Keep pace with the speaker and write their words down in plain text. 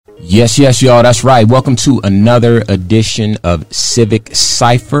Yes, y'all. That's right. Welcome to another edition of Civic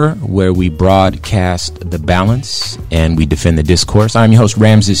Cypher, where we broadcast the balance and we defend the discourse. I'm your host,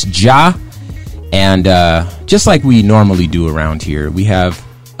 Ramses Ja. And just like we normally do around here, we have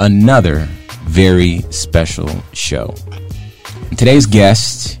another very special show. And today's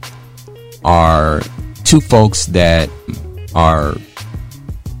guests are two folks that are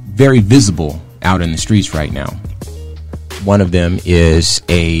very visible out in the streets right now. One of them is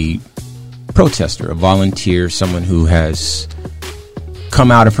a protester, a volunteer, someone who has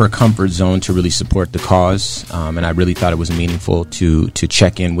come out of her comfort zone to really support the cause. And I really thought it was meaningful to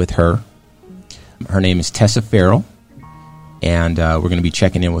check in with her. Her name is Tessa Farrell, and we're going to be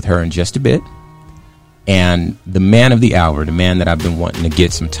checking in with her in just a bit. And the man of the hour, the man that I've been wanting to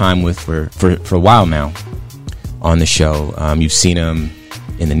get some time with for a while now on the show. You've seen him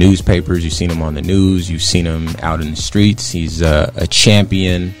in the newspapers, you've seen him on the news, you've seen him out in the streets. He's a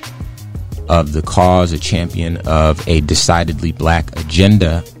champion of the cause, a champion of a decidedly black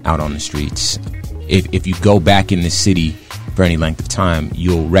agenda out on the streets. If you go back in the city for any length of time,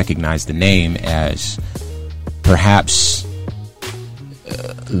 you'll recognize the name as perhaps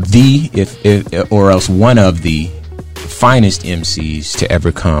or else one of the finest MCs to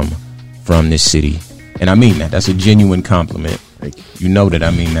ever come from this city. And I mean that. That's a genuine compliment. You know that I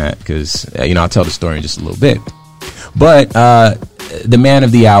mean that because, I'll tell the story in just a little bit. But the man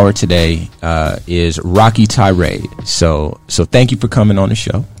of the hour today is Rocky Tirade. So thank you for coming on the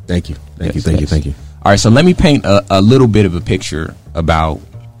show. Thank you. Thank you. All right, so let me paint a little bit of a picture about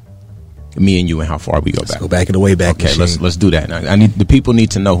me and you and how far we go back. Go back in the way back. Okay, let's do that. The people need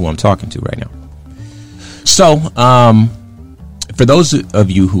to know who I'm talking to right now. So, for those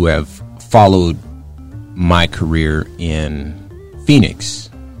of you who have followed my career in Phoenix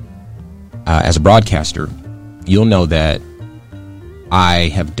as a broadcaster, you'll know that I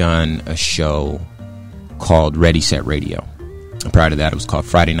have done a show called Ready Set Radio. And prior to that, it was called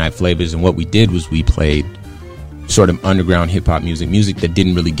Friday Night Flavors. And what we did was we played sort of underground hip hop music that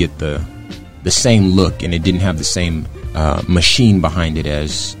didn't really get the same look, and it didn't have the same machine behind it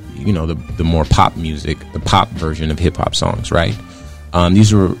as the more pop music, the pop version of hip hop songs, right?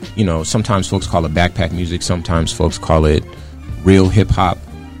 These were, sometimes folks call it backpack music, sometimes folks call it real hip hop.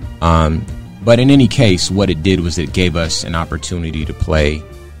 But in any case, what it did was it gave us an opportunity to play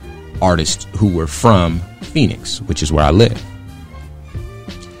artists who were from Phoenix, which is where I live.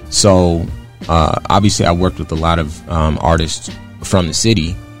 So obviously I worked with a lot of artists from the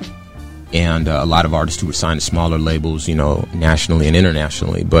city, and a lot of artists who were signed to smaller labels, nationally and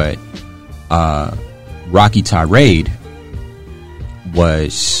internationally. But Rocky Tirade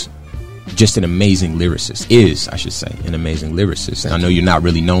was just an amazing lyricist, an amazing lyricist. I know you're not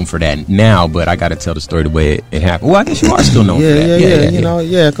really known for that now, but I got to tell the story the way it happened. Well, I guess you are still known for that.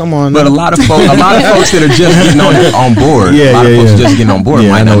 Yeah, come on. But a lot of folks that are just getting on board, folks just getting on board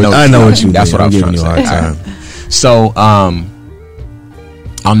might not know. I know what you mean. That's what I'm trying to say. Hard time. So,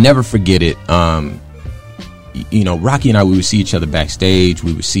 I'll never forget it. Rocky and I, we would see each other backstage.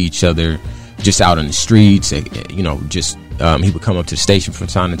 We would see each other just out in the streets. He would come up to the station from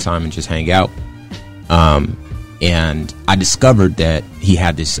time to time and just hang out. And I discovered that he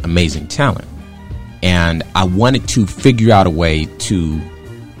had this amazing talent. And I wanted to figure out a way to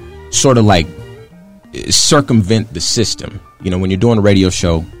sort of like circumvent the system. When you're doing a radio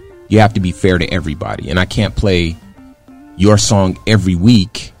show, you have to be fair to everybody. And I can't play your song every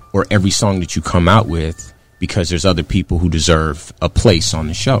week or every song that you come out with because there's other people who deserve a place on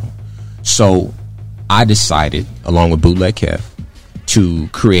the show. So I decided, along with Bootleg Kev, to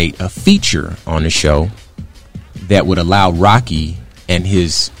create a feature on the show that would allow Rocky and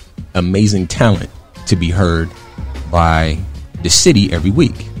his amazing talent to be heard by the city every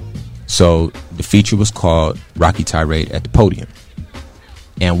week. So the feature was called Rocky Tirade at the Podium.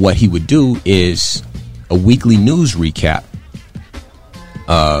 And what he would do is a weekly news recap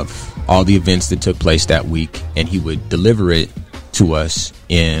of all the events that took place that week, and he would deliver it to us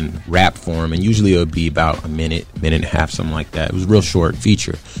in rap form, and usually it would be about a minute and a half, something like that. It was a real short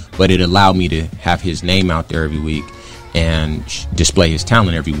feature, but it allowed me to have his name out there every week and display his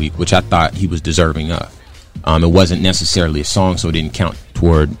talent every week, which I thought he was deserving of. It wasn't necessarily a song, so it didn't count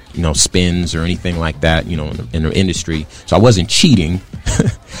toward spins or anything like that in the industry, so I wasn't cheating.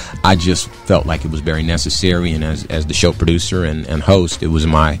 I just felt like it was very necessary, and as the show producer and host, it was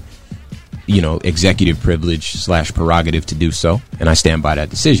my executive privilege / prerogative to do so, and I stand by that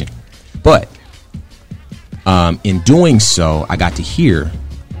decision. But in doing so, I got to hear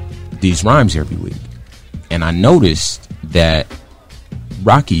these rhymes every week, and I noticed that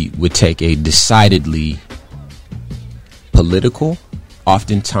Rocky would take a decidedly political,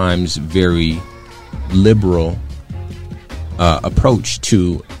 oftentimes very liberal approach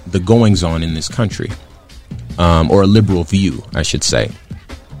to the goings on in this country, or a liberal view, I should say.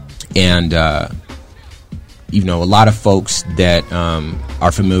 And you know, a lot of folks that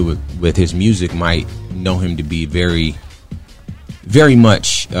are familiar with his music might know him to be very, very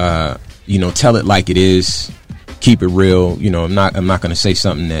much, you know, tell it like it is, keep it real. You know, I'm not going to say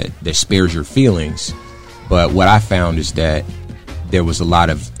something that spares your feelings. But what I found is that there was a lot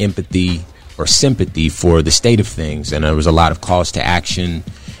of empathy or sympathy for the state of things, and there was a lot of calls to action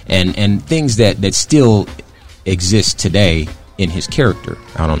and things that still exist today in his character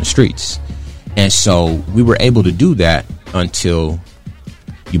out on the streets. And so we were able to do that until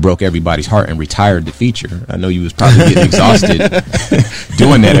you broke everybody's heart and retired the feature. I know you was probably getting exhausted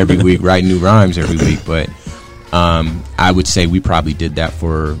doing that every week, writing new rhymes every week, but I would say we probably did that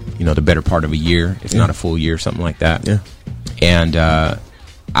for, you know, the better part of a year, if not a full year, something like that. Yeah. And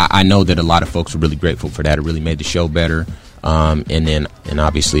I know that a lot of folks were really grateful for that. It really made the show better. And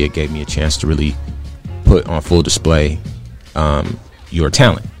obviously it gave me a chance to really put on full display your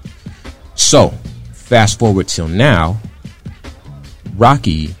talent. So fast forward till now,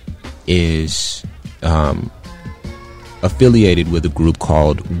 Rocky is affiliated with a group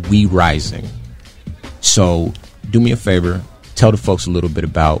called We Rising. So do me a favor, tell the folks a little bit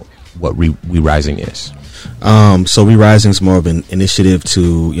about what We Rising is. So We Rising is more of an initiative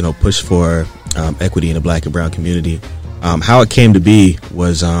to, you know, push for equity in the Black and brown community. How it came to be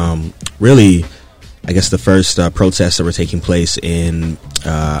was really, I guess, the first protests that were taking place in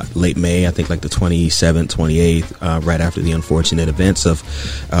late May, I think like the 27th, 28th, right after the unfortunate events of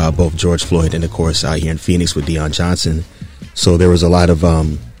both George Floyd and, of course, here in Phoenix with Deion Johnson. So there was a lot of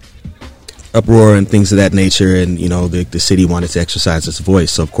uproar and things of that nature, and, you know, the city wanted to exercise its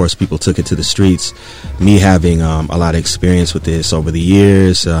voice. So, of course, people took it to the streets. Me having a lot of experience with this over the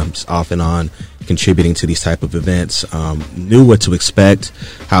years, off and on, contributing to these type of events, knew what to expect,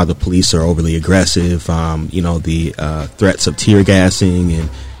 how the police are overly aggressive, you know, the threats of tear gassing, and,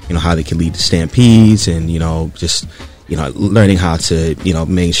 you know, how they can lead to stampedes, and, you know, just, you know, learning how to, you know,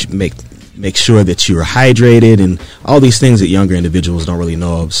 make sure that you're hydrated, and all these things that younger individuals don't really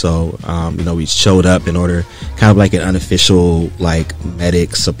know of. So, you know, we showed up in order, kind of like an unofficial, like,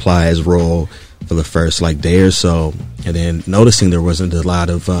 medic supplies role for the first, like, day or so, and then noticing there wasn't a lot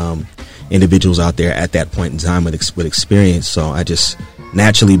of individuals out there at that point in time with experience. So I just,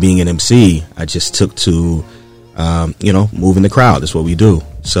 naturally being an MC, I just took to, you know, moving the crowd. That's what we do.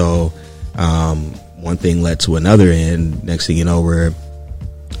 So one thing led to another, and next thing you know, we're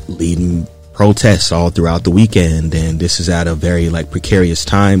leading protests all throughout the weekend. And this is at a very, like, precarious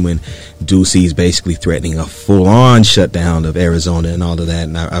time when Ducey is basically threatening a full-on shutdown of Arizona and all of that.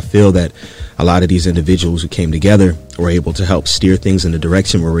 And I feel that a lot of these individuals who came together were able to help steer things in the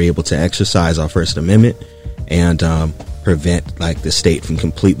direction where we're able to exercise our First Amendment and prevent, like, the state from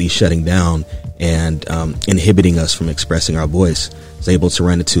completely shutting down and inhibiting us from expressing our voice. I was able to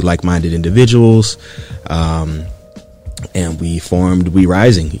run into like-minded individuals, and we formed We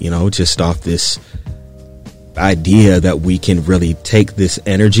Rising, you know, just off this idea that we can really take this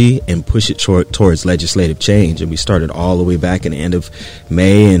energy and push it towards legislative change. And we started all the way back in the end of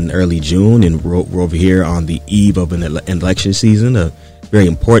May and early June, and we're over here on the eve of an election season, a very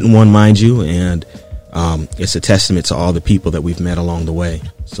important one, mind you, and it's a testament to all the people that we've met along the way.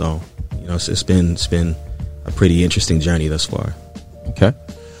 So, you know, it's been a pretty interesting journey thus far. Okay.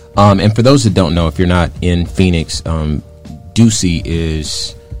 And for those that don't know, if you're not in Phoenix, Ducey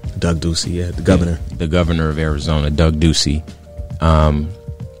is Doug Ducey, yeah, the governor. The governor of Arizona, Doug Ducey.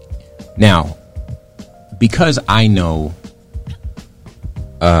 Now, because I know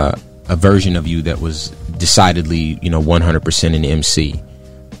a version of you that was decidedly, you know, 100% an MC,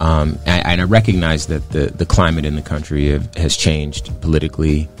 and I recognize that the climate in the country has changed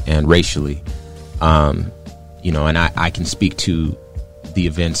politically and racially, you know, and I can speak to the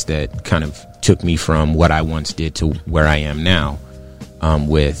events that kind of took me from what I once did to where I am now,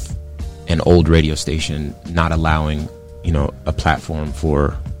 with an old radio station not allowing, you know, a platform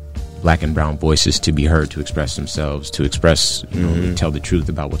for Black and brown voices to be heard, to express themselves, to express, you know, tell the truth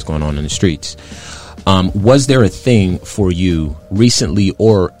about what's going on in the streets. Was there a thing for you recently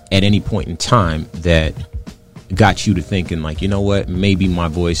or at any point in time that got you to thinking, like, you know what, maybe my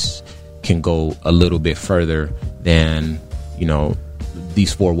voice can go a little bit further than, you know,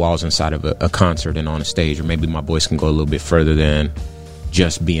 these four walls inside of a concert and on a stage, or maybe my voice can go a little bit further than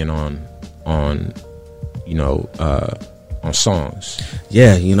just being on you know, on songs?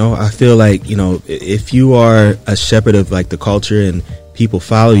 Yeah, you know, I feel like, you know, if you are a shepherd of, like, the culture and people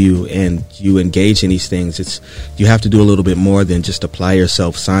follow you and you engage in these things, you have to do a little bit more than just apply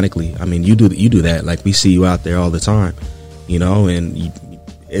yourself sonically. I mean, you do that. Like, we see you out there all the time, you know, and you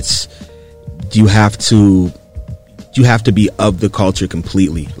have to be of the culture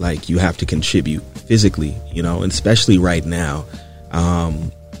completely. Like, you have to contribute physically, you know, and especially right now.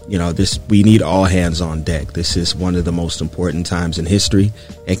 You know, we need all hands on deck. This is one of the most important times in history.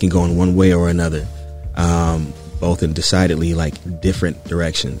 It can go in one way or another, both in decidedly like different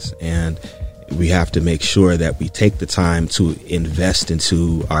directions. And we have to make sure that we take the time to invest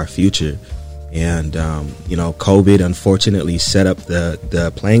into our future. And, you know, COVID unfortunately set up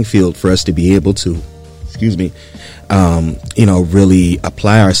the playing field for us to be able to, you know, really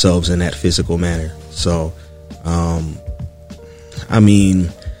apply ourselves in that physical manner. So, I mean,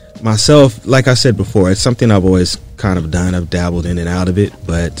 myself, like I said before, it's something I've always kind of done. I've dabbled in and out of it,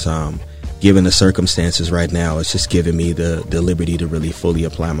 but given the circumstances right now, it's just giving me the liberty to really fully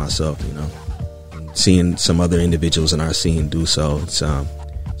apply myself, you know. And seeing some other individuals in our scene do so, it's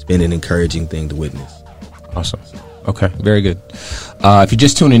been an encouraging thing to witness. Awesome. Okay, very good. If you're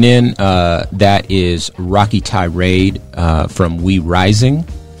just tuning in, that is Rocky Tirade from We Rising.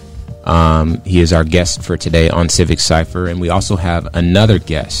 He is our guest for today on Civic Cypher, and we also have another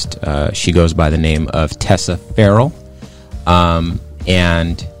guest. She goes by the name of Tessa Farrell,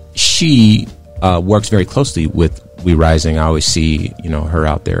 and she works very closely with We Rising. I always see, you know, her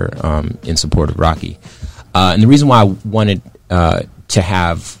out there in support of Rocky. And the reason why I wanted to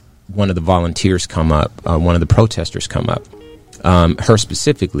have one of the volunteers come up, one of the protesters come up, her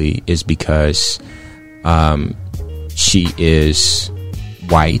specifically, is because she is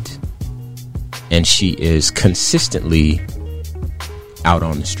white. And she is consistently out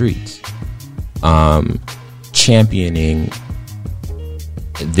on the streets, championing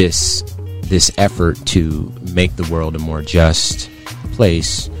this effort to make the world a more just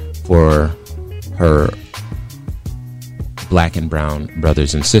place for her black and brown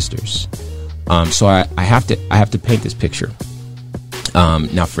brothers and sisters. So I have to paint this picture.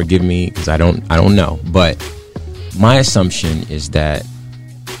 Now, forgive me because I don't know, but my assumption is that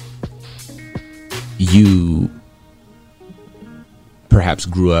you perhaps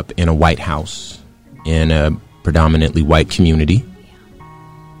grew up in a white house in a predominantly white community.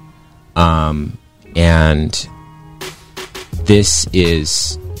 And this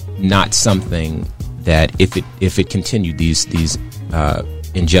is not something that if it continued, these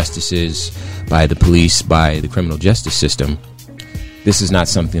injustices by the police, by the criminal justice system, this is not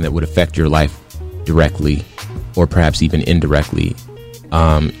something that would affect your life directly or perhaps even indirectly.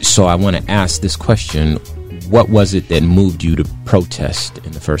 So I want to ask this question: what was it that moved you to protest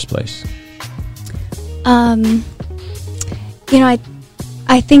in the first place? You know,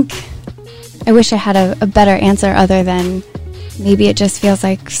 I think I wish I had a better answer other than maybe it just feels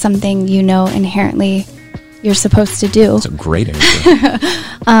like something, you know, inherently you're supposed to do. That's a great answer.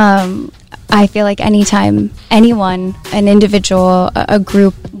 I feel like anytime anyone, an individual, a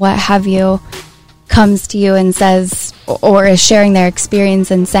group, what have you, comes to you and says, or is sharing their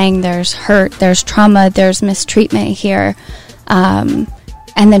experience and saying there's hurt, there's trauma, there's mistreatment here, and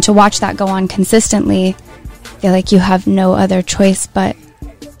then to watch that go on consistently, I feel like you have no other choice but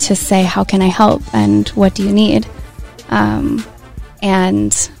to say, how can I help and what do you need? And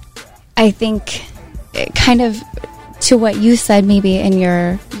I think it kind of to what you said maybe in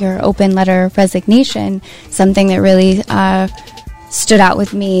your open letter of resignation, something that really stood out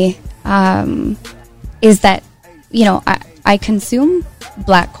with me is that, you know, I consume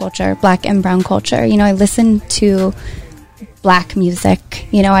black culture, black and brown culture. You know, I listen to black music,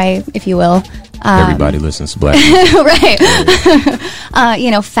 you know, if you will. Everybody listens to black music. Right. You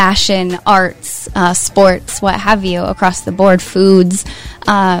know, fashion, arts, sports, what have you, across the board, foods.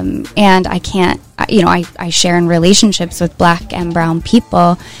 And I can't, you know, I share in relationships with black and brown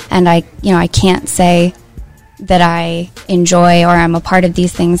people, and I can't say that I enjoy or I'm a part of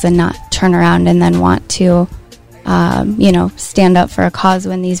these things and not turn around and then want to, you know, stand up for a cause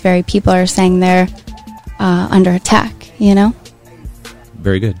when these very people are saying they're under attack, you know?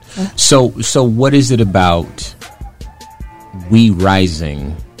 Very good. So what is it about We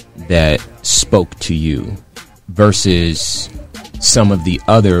Rising that spoke to you versus some of the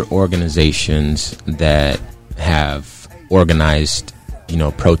other organizations that have organized, you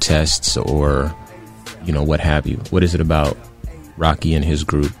know, protests or, you know, what have you? What is it about Rocky and his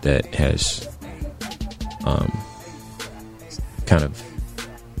group that has kind of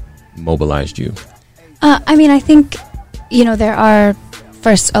mobilized you? I mean, I think, you know, there are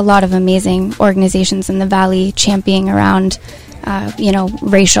first a lot of amazing organizations in the Valley championing around, you know,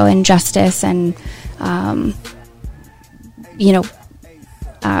 racial injustice and, you know,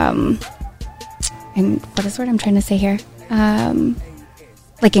 and what is the word I'm trying to say here?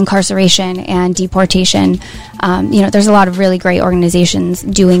 Like incarceration and deportation. There's a lot of really great organizations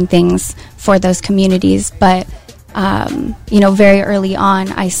doing things for those communities, but very early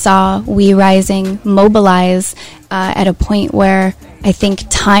on, I saw We Rising mobilize at a point where I think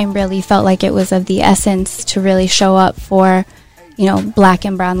time really felt like it was of the essence to really show up for, Black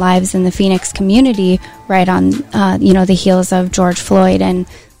and brown lives in the Phoenix community, right on, the heels of George Floyd and,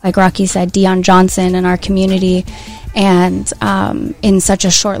 like Rocky said, Deion Johnson in our community. And in such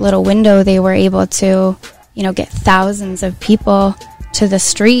a short little window, they were able to, get thousands of people to the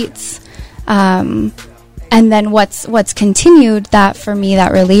streets. And then what's continued that for me,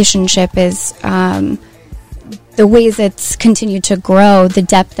 that relationship is the ways it's continued to grow, the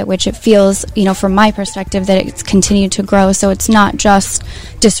depth at which it feels, from my perspective, that it's continued to grow. So it's not just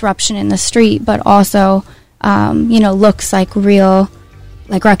disruption in the street, but also, looks like real,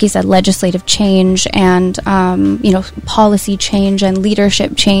 like Rocky said, legislative change and, policy change and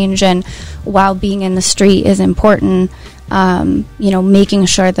leadership change. And while being in the street is important, making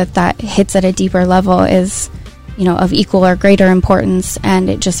sure that hits at a deeper level is, of equal or greater importance. And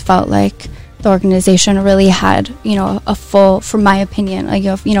it just felt like the organization really had, a full, from my opinion,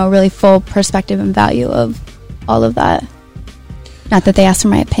 a really full perspective and value of all of that. Not that they asked for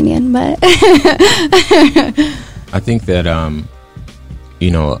my opinion, but I think that, a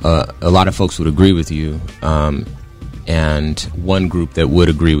lot of folks would agree with you. And one group that would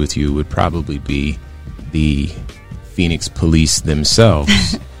agree with you would probably be the Phoenix police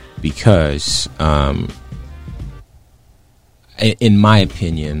themselves, because, in my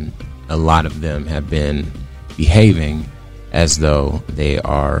opinion, a lot of them have been behaving as though they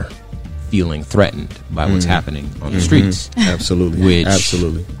are feeling threatened by what's happening on the streets. Absolutely. Which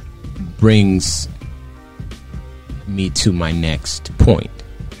brings me to my next point.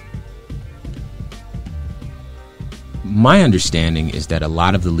 My understanding is that a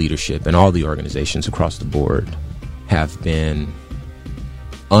lot of the leadership and all the organizations across the board have been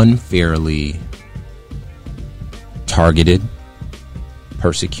unfairly targeted,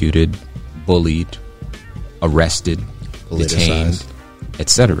 persecuted, bullied, arrested, detained,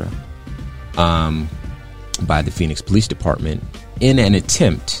 etc. By the Phoenix Police Department in an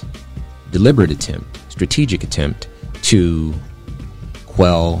attempt, deliberate attempt, strategic attempt to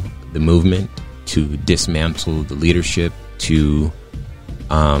quell the movement, to dismantle the leadership, to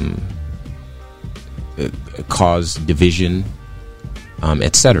cause division,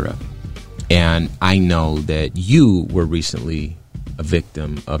 etc. And I know that you were recently a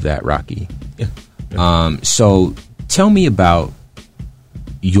victim of that, Rocky. So tell me about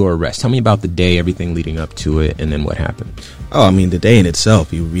your arrest. Tell me about the day, everything leading up to it, and then what happened. Oh, I mean, the day in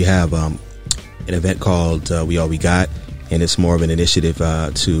itself, we have an event called We All We Got, and it's more of an initiative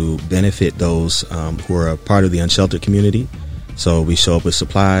to benefit those who are a part of the unsheltered community. So we show up with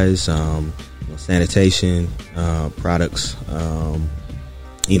supplies, sanitation, products,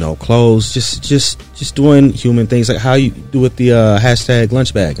 clothes, just doing human things like how you do with the hashtag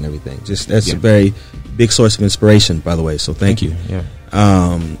lunch bag and everything. That's a very big source of inspiration, by the way. So thank you. Yeah.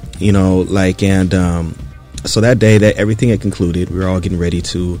 So that day that everything had concluded, we were all getting ready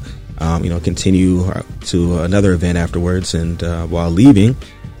to, continue to another event afterwards. And while leaving,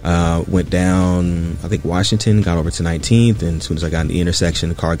 went down, I think Washington, got over to 19th. And as soon as I got in the intersection,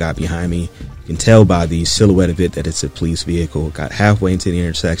 the car got behind me. You can tell by the silhouette of it that it's a police vehicle. Got halfway into the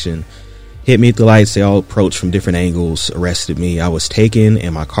intersection, hit me at the lights. They all approached from different angles, arrested me. I was taken,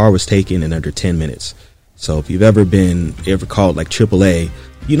 and my car was taken in under 10 minutes. So if you've ever called like AAA,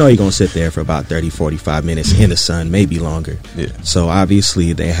 you're going to sit there for about 30, 45 minutes in the sun, maybe longer. Yeah. So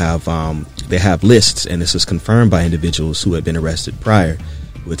obviously they have lists, and this is confirmed by individuals who had been arrested prior,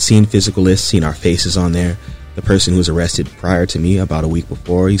 who had seen physical lists, seen our faces on there. The person who was arrested prior to me about a week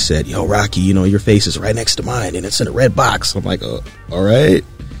before, he said, "Yo, Rocky, your face is right next to mine, and it's in a red box." I'm like, "Oh, all right."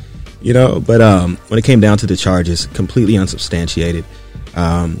 But when it came down to the charges, completely unsubstantiated.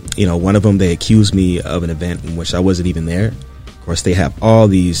 One of them, they accused me of an event in which I wasn't even there. Of course, they have all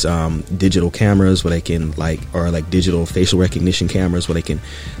these digital cameras where they can digital facial recognition cameras where they can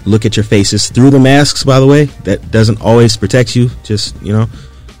look at your faces through the masks, by the way. That doesn't always protect you,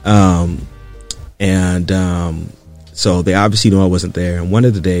 so they obviously knew I wasn't there. And one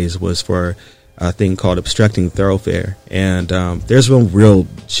of the days was for a thing called obstructing thoroughfare. And there's no real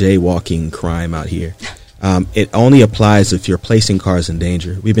jaywalking crime out here. It only applies if you're placing cars in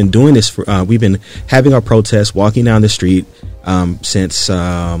danger. We've been doing this we've been having our protests, walking down the street since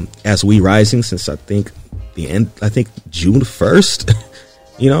as We Rising, since I think June 1st.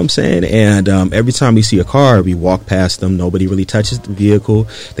 You know what I'm saying? And every time we see a car, we walk past them. Nobody really touches the vehicle.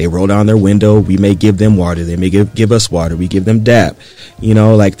 They roll down their window. We may give them water. They may give us water. We give them dap. You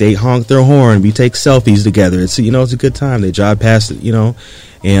know, like they honk their horn. We take selfies together. It's, you know, it's a good time. They drive past it, you know.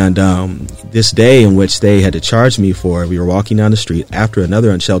 And this day in which they had to charge me for, we were walking down the street after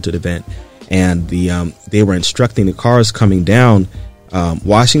another unsheltered event. And they were instructing the cars coming down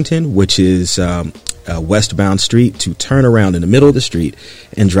Washington, which is a westbound street, to turn around in the middle of the street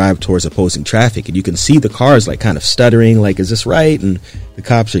and drive towards opposing traffic. And you can see the cars like kind of stuttering, like, is this right? And the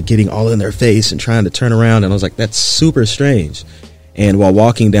cops are getting all in their face and trying to turn around. And I was like, that's super strange. And while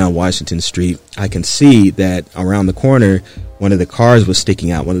walking down Washington Street, I can see that around the corner, one of the cars was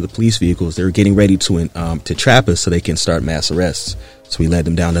sticking out, one of the police vehicles. They were getting ready to trap us so they can start mass arrests. So we led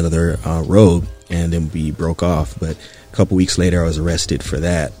them down another road, and then we broke off. But a couple weeks later, I was arrested for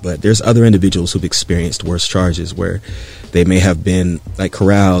that. But there's other individuals who've experienced worse charges where they may have been like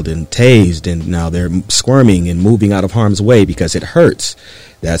corralled and tased, and now they're squirming and moving out of harm's way because it hurts.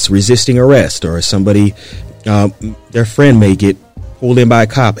 That's resisting arrest. Or somebody, their friend may get pulled in by a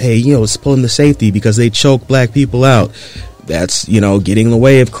cop. Hey, you know, it's pulling the safety because they choke black people out. That's, you know, getting in the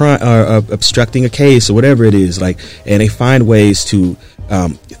way of crime or obstructing a case or whatever it is. Like, and they find ways to,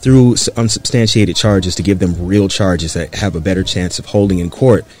 through unsubstantiated charges, to give them real charges that have a better chance of holding in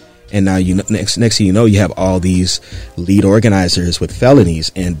court. And now, you know, next thing you know, you have all these lead organizers with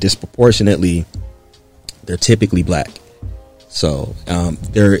felonies, and disproportionately, they're typically black. So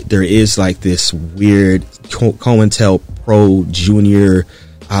there is like this weird COINTELPRO junior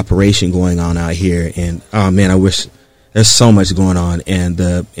operation going on out here, and oh man, I wish. There's so much going on, and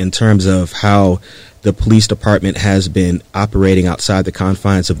in terms of how the police department has been operating outside the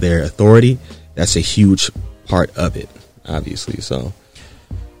confines of their authority, that's a huge part of it, obviously. So,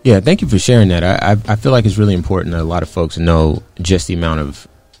 yeah, thank you for sharing that. I feel like it's really important that a lot of folks know just the amount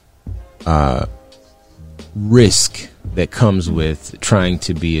of risk that comes with trying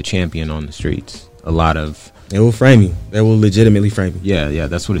to be a champion on the streets. A lot of They will frame you. They will legitimately frame you. Yeah,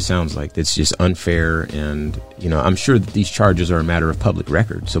 that's what it sounds like. It's just unfair, and you know, I'm sure that these charges are a matter of public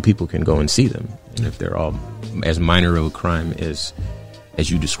record, so people can go and see them. And if they're all as minor of a crime as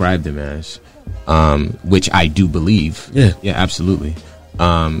you describe them as, which I do believe, yeah, absolutely,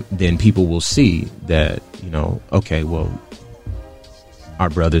 then people will see that, you know, okay, well, our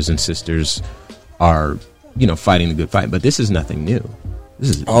brothers and sisters are, you know, fighting the good fight, but this is nothing new.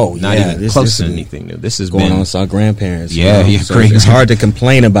 This is not even close to anything new. This is going on with our grandparents. Yeah, you know? So it's hard to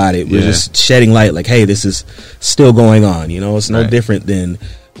complain about it. We're just shedding light, like, hey, this is still going on. You know, it's no different than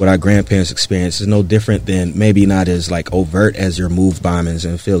what our grandparents experienced. It's no different than, maybe not as like overt as your move bombings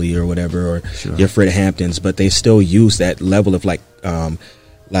in Philly or whatever, or your Fred Hamptons, but they still use that level of like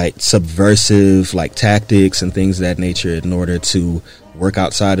subversive like tactics and things of that nature in order to work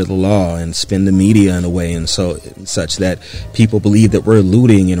outside of the law and spin the media in a way and such that people believe that we're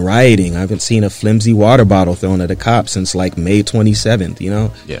looting and rioting. I haven't seen a flimsy water bottle thrown at a cop since like May 27th, you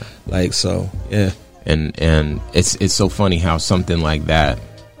know? Yeah. Like, so, yeah. And it's so funny how something like that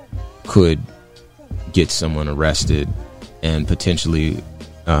could get someone arrested and potentially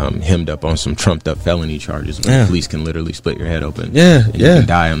hemmed up on some trumped up felony charges when the police can literally split your head open. Yeah, and you can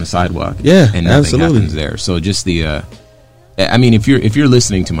die on the sidewalk. Yeah, and nothing happens there. So just the, I mean, if you're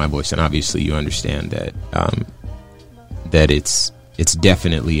listening to my voice, then obviously you understand that that it's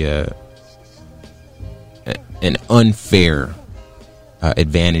definitely an unfair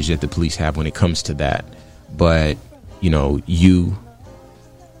advantage that the police have when it comes to that. But you know,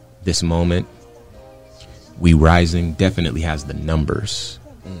 this moment, We Rising definitely has the numbers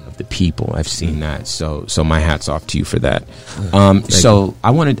of the people. I've seen that. So my hat's off to you for that. So I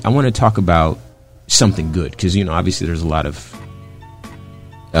want to talk about something good, because, you know, obviously there's a lot of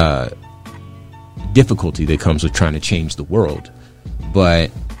difficulty that comes with trying to change the world.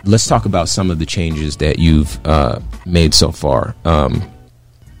 But let's talk about some of the changes that you've made so far.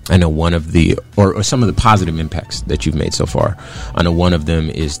 I know one of the, or some of the positive impacts that you've made so far. I know one of them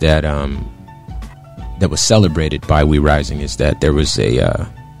is that that was celebrated by We Rising, is that there was I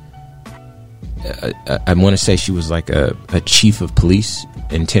want to say she was like a chief of police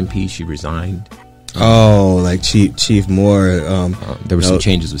in Tempe. She resigned. Oh, like Chief Moore. There were some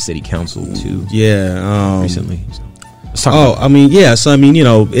changes with city council too. Yeah, recently. So I mean, yeah. So I mean, you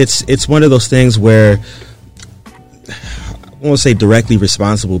know, it's one of those things where I won't say directly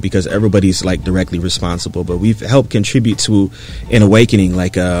responsible, because everybody's like directly responsible, but we've helped contribute to an awakening,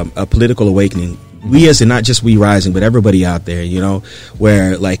 like a political awakening. We, as in not just We Rising, but everybody out there, you know,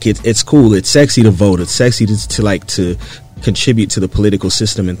 where like it's cool, it's sexy to vote, it's sexy to contribute to the political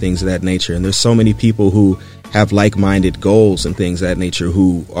system and things of that nature. And there's so many people who have like-minded goals and things of that nature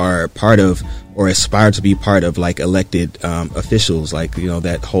who are part of or aspire to be part of like elected officials, like, you know,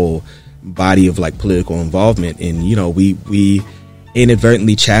 that whole body of like political involvement. And, you know, we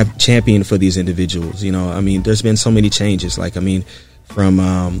inadvertently champion for these individuals. You know, I mean, there's been so many changes, like, I mean,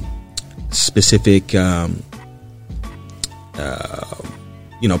 from specific you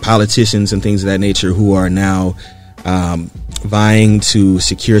know, politicians and things of that nature who are now vying to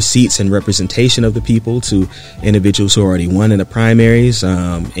secure seats and representation of the people, to individuals who already won in the primaries,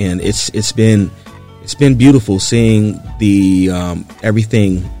 and it's been beautiful seeing the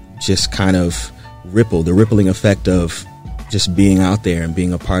everything just kind of the rippling effect of just being out there and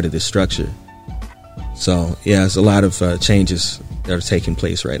being a part of this structure. So yeah, there's a lot of changes that are taking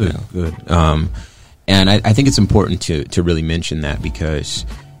place right now. Good. And I think it's important to really mention that, because,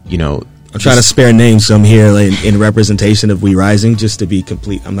 you know, I'm trying to spare names some here in representation of We Rising, just to be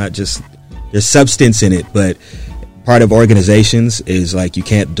complete. I'm not just, there's substance in it, but part of organizations is like you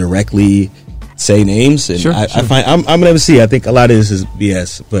can't directly say names. And sure. I find I'm gonna see. I think a lot of this is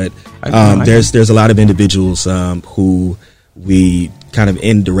BS, but there's a lot of individuals who we kind of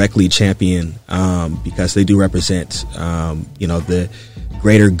indirectly champion because they do represent you know, the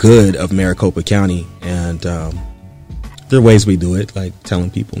greater good of Maricopa County. And there are ways we do it, like telling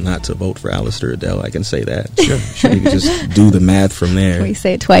people not to vote for Alistair Adele. I can say that. Sure. You can just do the math from there. Can we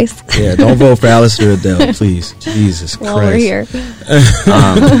say it twice? Yeah, don't vote for Alistair Adele, please. Jesus Christ. While we're here.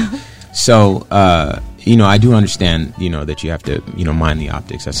 So, you know, I do understand, you know, that you have to, you know, mind the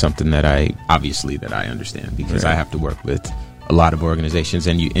optics. That's something that I understand, because I have to work with a lot of organizations.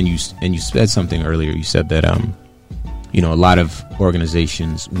 And you said something earlier. You said that, you know, a lot of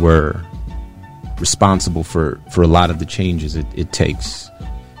organizations were responsible for a lot of the changes. It takes,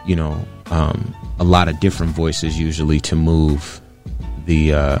 you know, a lot of different voices usually to move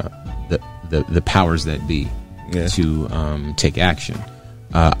the powers that be to take action.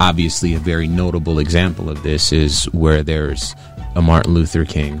 Obviously, a very notable example of this is where there's a Martin Luther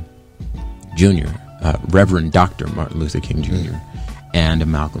King Jr., Reverend Dr. Martin Luther King Jr., and a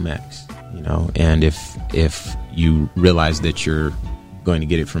Malcolm X. You know, and if you realize that you're going to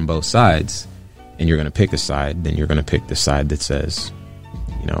get it from both sides, and you're going to pick a side, then you're going to pick the side that says,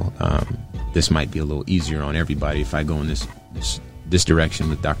 you know, this might be a little easier on everybody if I go in this direction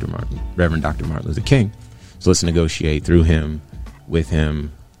with Reverend Dr. Martin Luther King. So let's negotiate through him, with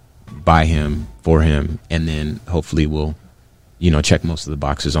him, by him, for him, and then hopefully we'll, you know, check most of the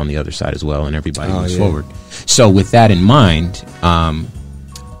boxes on the other side as well, and everybody moves forward. So with that in mind,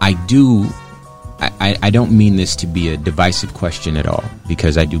 I don't mean this to be a divisive question at all,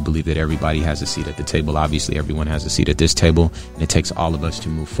 because I do believe that everybody has a seat at the table. Obviously, everyone has a seat at this table, and it takes all of us to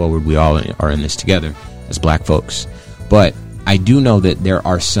move forward. We all are in this together as black folks. But I do know that there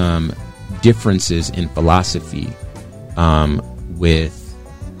are some differences in philosophy with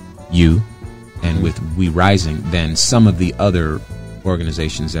you and with We Rising than some of the other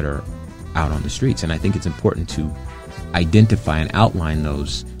organizations that are out on the streets. And I think it's important to identify and outline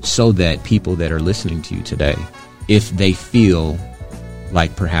those so that people that are listening to you today, if they feel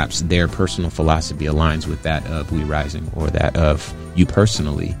like perhaps their personal philosophy aligns with that of We Rising or that of you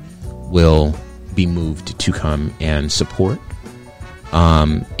personally, will be moved to come and support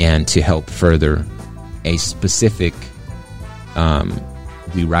and to help further a specific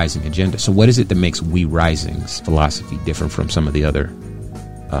We Rising agenda. So what is it that makes We Rising's philosophy different from some of the other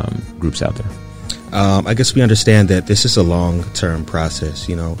groups out there? I guess we understand that this is a long-term process.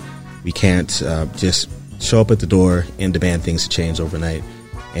 You know, we can't just show up at the door and demand things to change overnight.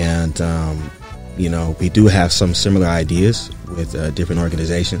 And, you know, we do have some similar ideas with different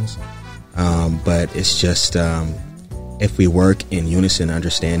organizations. But it's just if we work in unison,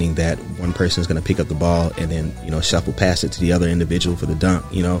 understanding that one person is going to pick up the ball and then, you know, shuffle past it to the other individual for the dunk,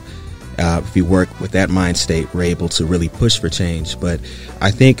 you know, if we work with that mind state, we're able to really push for change. But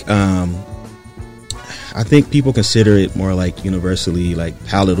I think people consider it more like universally like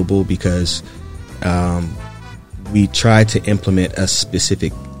palatable, because we try to implement a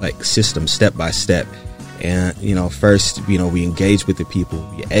specific like system step by step. And, you know, first, you know, we engage with the people,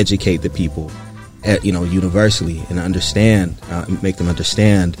 we educate the people, you know, universally, and understand, make them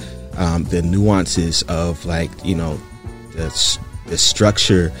understand the nuances of like, you know, the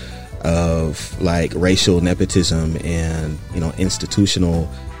structure of like racial nepotism and, you know, institutional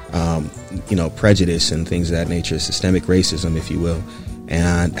you know, prejudice and things of that nature, systemic racism, if you will,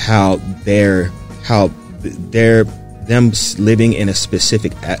 and how they're them living in a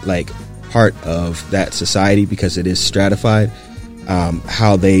specific like part of that society, because it is stratified,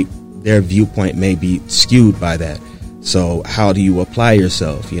 how their viewpoint may be skewed by that. So how do you apply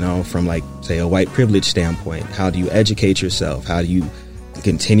yourself, from like, say, a white privilege standpoint? How do you educate yourself? How do you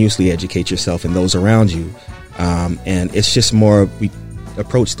continuously educate yourself and those around you? And it's just more, we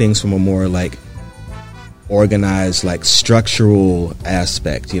approach things from a more like organized, like structural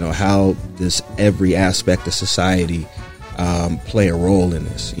aspect. How does every aspect of society play a role in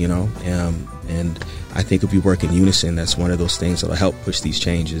this, and I think if we work in unison, that's one of those things that'll help push these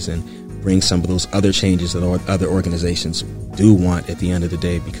changes and bring some of those other changes that other organizations do want at the end of the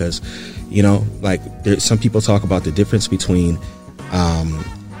day. Because, some people talk about the difference between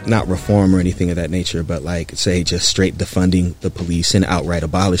not reform or anything of that nature, but like, say, just straight defunding the police and outright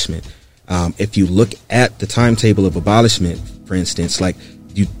abolishment. If you look at the timetable of abolishment, for instance, like,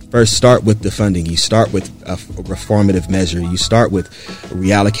 you first start with defunding, you start with a reformative measure, you start with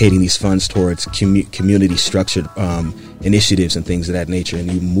reallocating these funds towards community structured initiatives and things of that nature,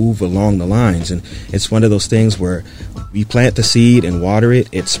 and you move along the lines. And it's one of those things where we plant the seed and water it,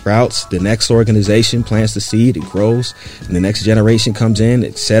 it sprouts, the next organization plants the seed, it grows, and the next generation comes in,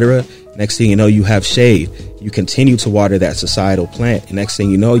 etc. Next thing you know, you have shade. You continue to water that societal plant. And next thing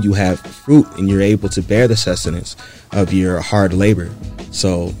you know, you have fruit, and you're able to bear the sustenance of your hard labor.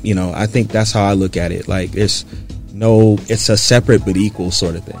 So, I think that's how I look at it. Like, it's a separate but equal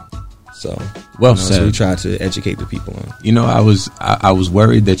sort of thing. So, well said. So we try to educate the people on. I was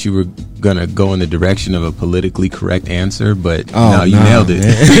worried that you were gonna go in the direction of a politically correct answer, but no, you nailed it.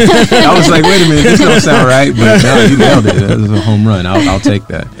 I was like, wait a minute, this don't sound right, but no, you nailed it. That was a home run. I'll take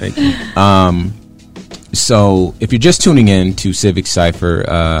that. Thank you. So if you're just tuning in to Civic Cypher,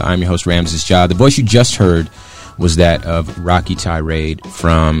 I'm your host, Ramses Ja. The voice you just heard was that of Rocky Tirade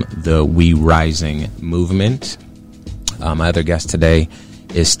from the We Rising movement. My other guest today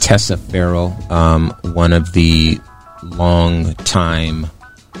is Tessa Farrell, one of the long-time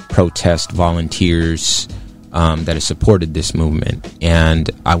protest volunteers that has supported this movement. And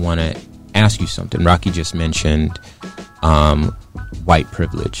I want to ask you something. Rocky just mentioned white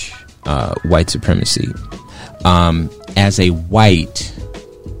privilege, white supremacy. As a white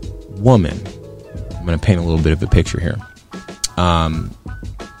woman, I'm going to paint a little bit of a picture here.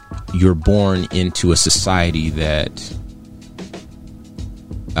 You're born into a society that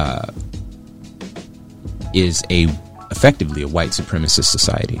is effectively a white supremacist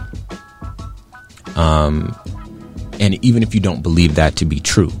society. And even if you don't believe that to be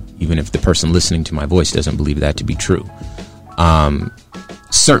true, even if the person listening to my voice doesn't believe that to be true,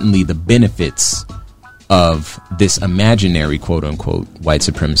 certainly the benefits of this imaginary quote-unquote white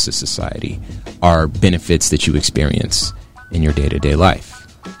supremacist society are benefits that you experience in your day-to-day life.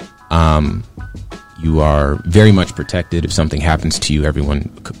 You are very much protected. If something happens to you, everyone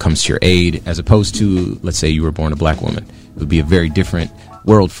comes to your aid, as opposed to, let's say you were born a black woman. It would be a very different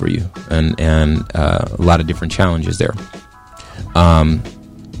world for you, and a lot of different challenges there. And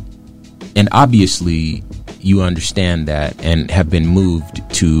obviously, you understand that and have been moved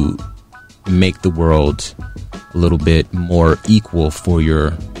to make the world a little bit more equal for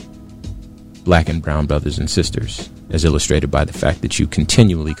your black and brown brothers and sisters, as illustrated by the fact that you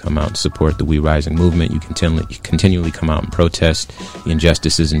continually come out and support the We Rising movement. You continually come out and protest the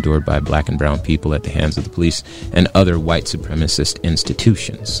injustices endured by black and brown people at the hands of the police and other white supremacist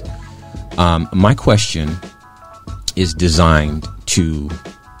institutions. My question is designed to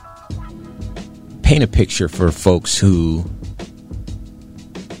paint a picture for folks who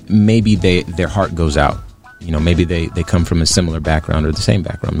maybe their heart goes out. Maybe they come from a similar background or the same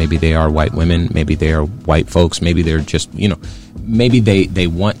background. Maybe they are white women. Maybe they are white folks. Maybe they're just, maybe they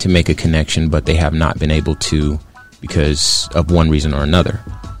want to make a connection, but they have not been able to because of one reason or another.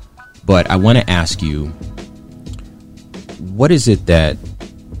 But I want to ask you, what is it that,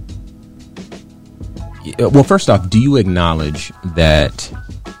 well, first off, do you acknowledge that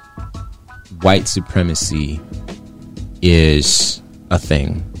white supremacy is a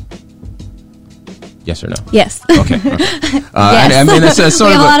thing? Yes or no? Yes. Okay. Yes. I mean, it's sort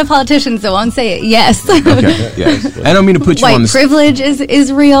we of have a lot of politicians that won't say it. Yes. Okay. Yes. I don't mean to put you on the White privilege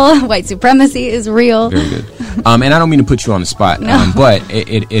is real. White supremacy is real. Very good. And I don't mean to put you on the spot, No. but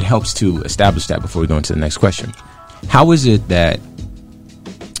it helps to establish that before we go into the next question. How is it that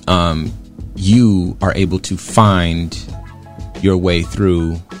you are able to find your way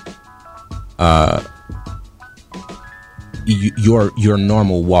through your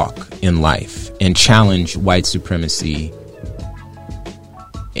normal walk in life and challenge white supremacy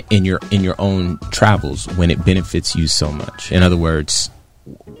in your own travels when it benefits you so much? In other words,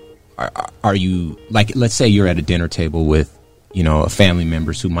 are you, like, let's say you're at a dinner table with a family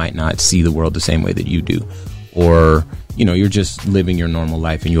members who might not see the world the same way that you do, or you're just living your normal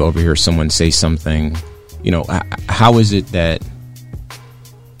life and you overhear someone say something how is it that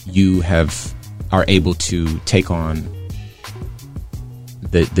you are able to take on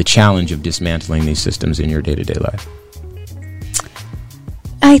the challenge of dismantling these systems in your day-to-day life?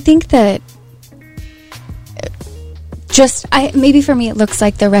 I think that maybe for me it looks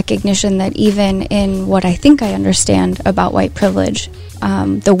like the recognition that even in what I think I understand about white privilege,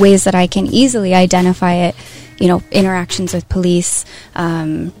 the ways that I can easily identify it, interactions with police,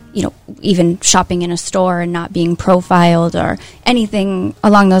 even shopping in a store and not being profiled or anything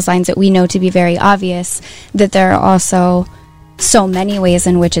along those lines that we know to be very obvious, that there are also so many ways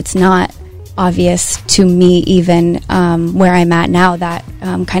in which it's not obvious to me, even where I'm at now, that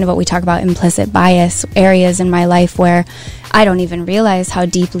kind of what we talk about, implicit bias, areas in my life where I don't even realize how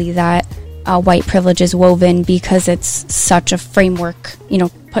deeply that white privilege is woven, because it's such a framework,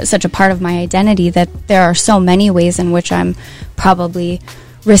 such a part of my identity, that there are so many ways in which I'm probably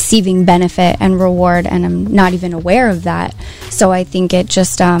receiving benefit and reward, and I'm not even aware of that. So I think it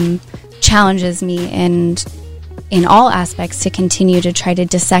just challenges me in all aspects to continue to try to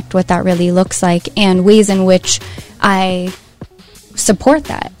dissect what that really looks like, and ways in which I support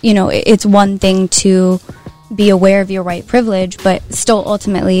that. It's one thing to be aware of your white privilege, but still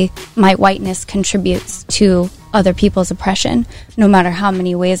ultimately my whiteness contributes to other people's oppression, no matter how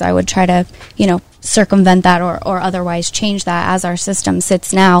many ways I would try to, circumvent that or otherwise change that. As our system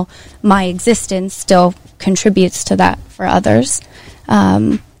sits now, my existence still contributes to that for others.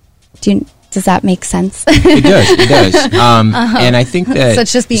 Does that make sense? It does. And I think that... So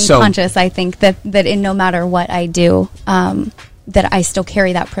it's just being conscious, I think, that in no matter what I do, that I still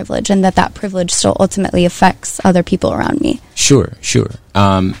carry that privilege, and that privilege still ultimately affects other people around me. Sure.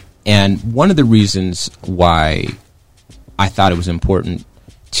 And one of the reasons why I thought it was important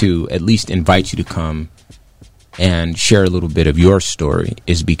to at least invite you to come and share a little bit of your story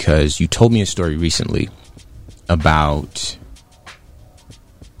is because you told me a story recently about...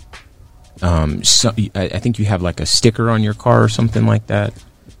 I think you have like a sticker on your car or something like that,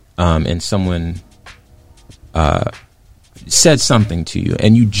 and someone said something to you,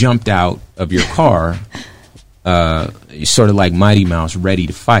 and you jumped out of your car, sort of like Mighty Mouse, ready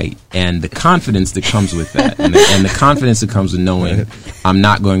to fight, and the confidence that comes with that, and the confidence that comes with knowing I'm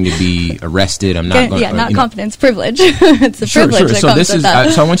not going to be arrested. I'm not going. Yeah, not confidence, privilege. It's the privilege. Sure. That So comes this with is.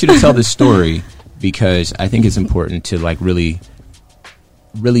 that. So I want you to tell this story because I think it's important to like really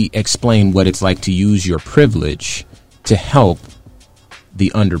explain what it's like to use your privilege to help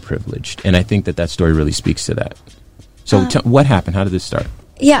the underprivileged. And I think that story really speaks to that. So what happened? How did this start?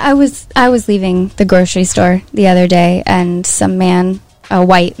 Yeah, I was leaving the grocery store the other day, and a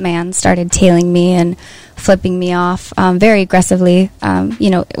white man, started tailing me and flipping me off very aggressively.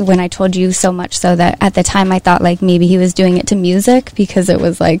 When I told you, so much so that at the time I thought like maybe he was doing it to music, because it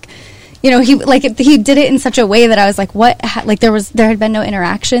was like, he did it in such a way that I was like, what? There had been no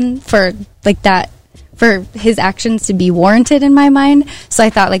interaction for like that, for his actions to be warranted in my mind. So I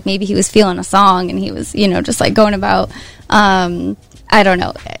thought like maybe he was feeling a song and he was, just like going about, I don't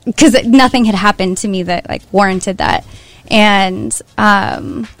know, because nothing had happened to me that like warranted that. And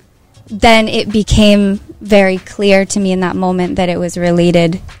then it became very clear to me in that moment that it was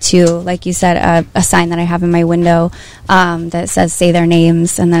related to, like you said, a sign that I have in my window that says "Say Their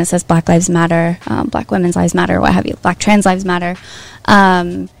Names," and then it says "Black Lives Matter," "Black Women's Lives Matter," what have you, "Black Trans Lives Matter,"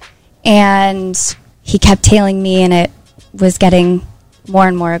 and he kept tailing me, and it was getting more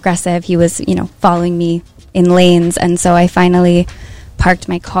and more aggressive. He was, following me in lanes, and so I finally parked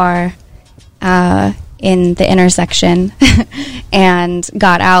my car in the intersection and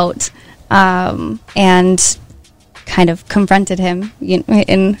got out and kind of confronted him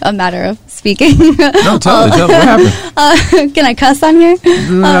in a matter of speaking. No, tell me what happened. Can I cuss on here?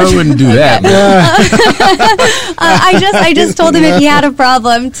 No, I wouldn't do that. I just told him if he had a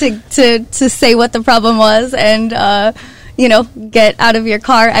problem to say what the problem was, and get out of your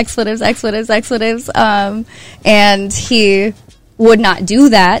car, expletives. And he would not do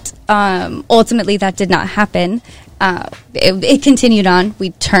that. Ultimately, that did not happen. It continued on. We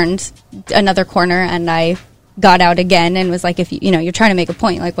turned another corner, and I got out again and was like, if you're trying to make a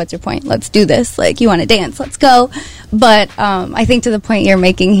point, like, what's your point? Let's do this. Like, you want to dance? Let's go. But I think to the point you're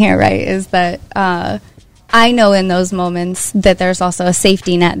making here, right, is that I know in those moments that there's also a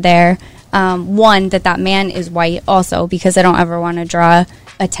safety net there. One, that man is white also, because I don't ever want to draw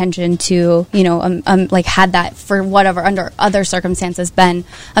attention to, like, had that for whatever under other circumstances been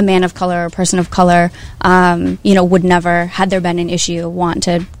a man of color or a person of color, would never, had there been an issue, want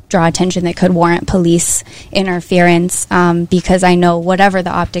to draw attention that could warrant police interference, because I know whatever the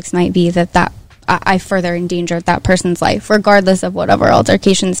optics might be, that I further endangered that person's life, regardless of whatever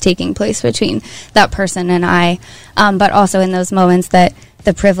altercations taking place between that person and I. But also in those moments that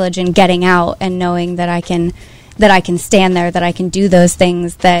the privilege in getting out and knowing that I can stand there, that I can do those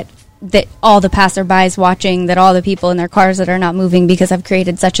things, that all the passerbys watching, that all the people in their cars that are not moving because I've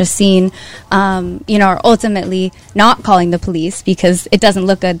created such a scene, are ultimately not calling the police because it doesn't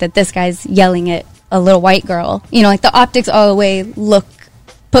look good that this guy's yelling at a little white girl. Like the optics all the way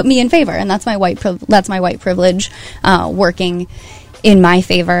put me in favor, and that's my white privilege working in my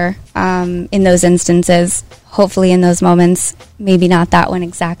favor in those instances. Hopefully in those moments, maybe not that one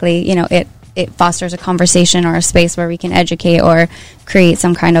exactly, it fosters a conversation or a space where we can educate or create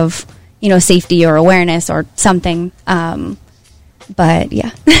some kind of, safety or awareness or something. But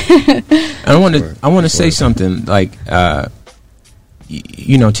yeah. I want to say something like, to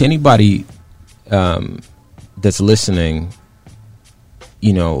anybody that's listening,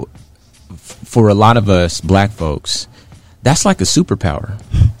 for a lot of us black folks, that's like a superpower.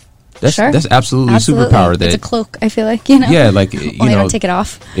 That's absolutely a superpower. It's a cloak, I feel like, Yeah, like, don't take it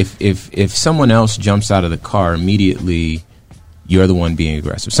off. If someone else jumps out of the car, immediately you're the one being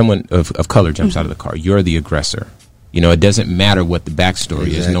aggressive. Someone of color jumps out of the car, you're the aggressor. It doesn't matter what the backstory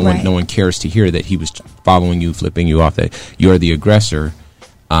is. No one cares to hear that he was following you, flipping you off, that you're the aggressor.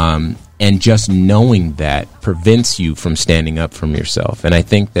 And just knowing that prevents you from standing up for yourself. And I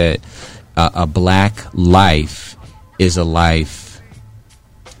think that a black life is a life,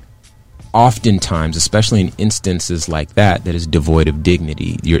 oftentimes, especially in instances like that is devoid of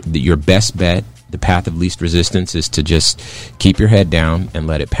dignity. Your best bet, the path of least resistance, is to just keep your head down and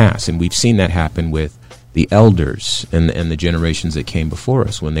let it pass. And we've seen that happen with the elders and the generations that came before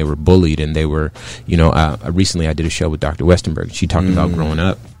us when they were bullied and they were, recently I did a show with Dr. Westenberg. She talked about growing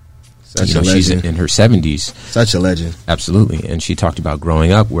up. She's in her 70s. Such a legend. Absolutely. And she talked about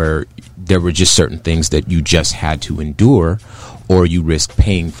growing up where there were just certain things that you just had to endure, or you risk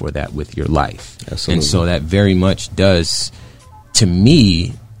paying for that with your life. Absolutely. And so that very much does, to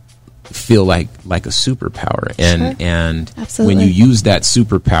me, feel like a superpower. And Absolutely. When you use that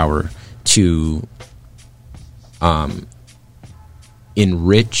superpower to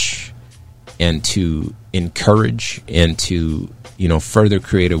enrich and to encourage and to further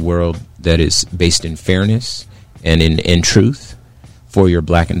create a world that is based in fairness and in truth for your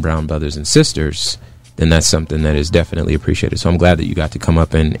black and brown brothers and sisters, then that's something that is definitely appreciated. So I'm glad that you got to come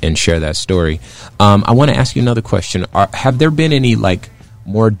up and share that story. I want to ask you another question. Have there been any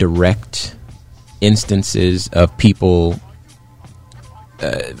more direct instances of people,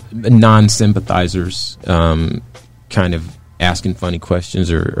 non-sympathizers, kind of asking funny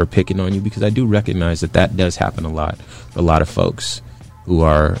questions or picking on you? Because I do recognize that does happen a lot for a lot of folks who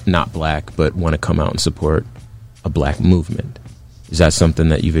are not black but want to come out and support a black movement. Is that something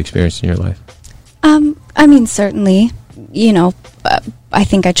that you've experienced in your life? Certainly, I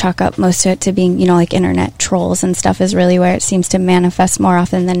think I chalk up most of it to being, internet trolls and stuff is really where it seems to manifest more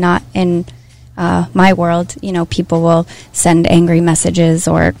often than not in my world. People will send angry messages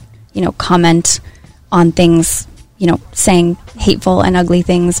or, comment on things, saying hateful and ugly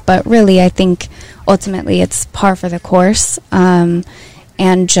things. But really, I think ultimately it's par for the course, and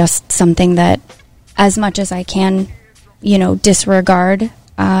just something that as much as I can, disregard,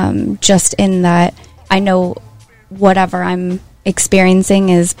 just in that I know whatever I'm experiencing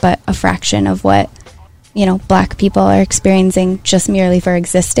is but a fraction of what, black people are experiencing just merely for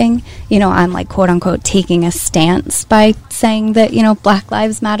existing. I'm quote unquote taking a stance by saying that, Black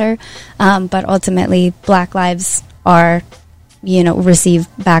Lives Matter. But ultimately Black lives are, receive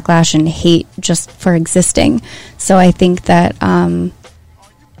backlash and hate just for existing. So I think that,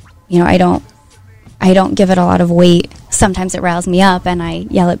 I don't give it a lot of weight. Sometimes it riles me up and I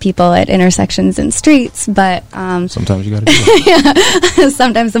yell at people at intersections and streets, but sometimes you gotta do it. Yeah.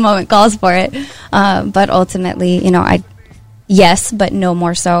 Sometimes the moment calls for it. But ultimately, yes, but no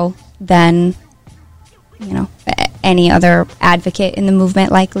more so than, any other advocate in the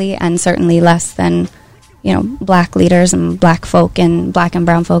movement likely, and certainly less than, black leaders and black folk and black and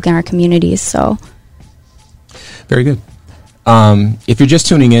brown folk in our communities. So very good. If you're just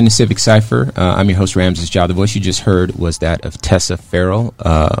tuning in to Civic Cypher, I'm your host, Ramses Ja. The voice you just heard was that of Tessa Farrell,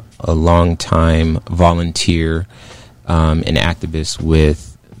 a longtime volunteer and activist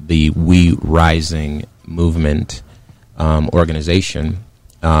with the We Rising movement organization.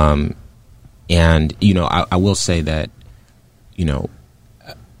 And, I will say that,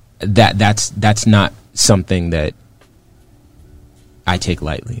 that's not something that I take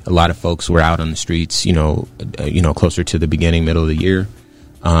lightly. A lot of folks were out on the streets, closer to the beginning, middle of the year.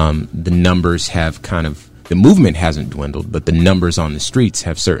 The numbers have the movement hasn't dwindled, but the numbers on the streets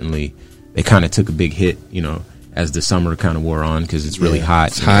have certainly they kind of took a big hit, you know, as the summer kind of wore on, because it's really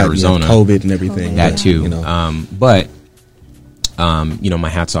hot in hot, Arizona. COVID and everything. That too. You know. But you know, my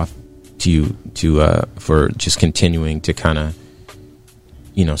hat's off to you for just continuing to kind of,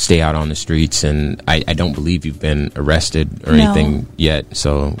 you know, stay out on the streets. And I don't believe you've been arrested or anything yet.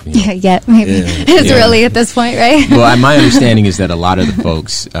 So you know. Yeah, yet maybe it's really at this point, right? Well, my understanding is that a lot of the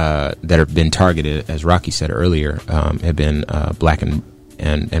folks that have been targeted, as Rocky said earlier, have been black and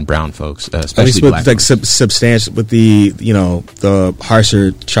brown folks, especially with black like folks. substantial with the, you know, the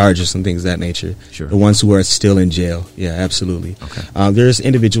harsher charges and things of that nature. Sure. The ones who are still in jail. Yeah, absolutely. Okay. There's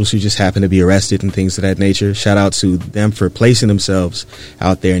individuals who just happen to be arrested and things of that nature. Shout out to them for placing themselves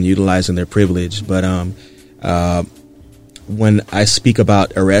out there and utilizing their privilege. But when I speak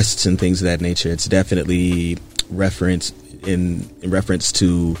about arrests and things of that nature, it's definitely in reference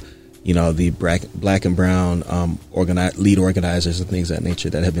to, you know, the black and brown lead organizers and things of that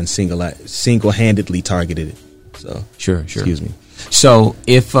nature that have been single-handedly targeted. So Sure. Excuse me. So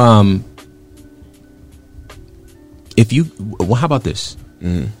if you, well, how about this?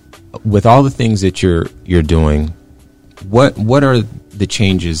 With all the things that you're doing, what are the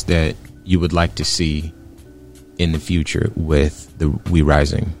changes that you would like to see in the future with the We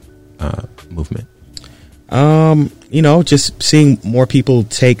Rising movement? You know, just seeing more people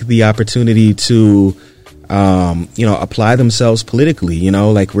take the opportunity to, you know, apply themselves politically. You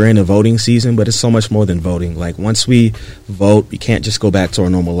know, like, we're in a voting season, but it's so much more than voting. Like, once we vote, we can't just go back to our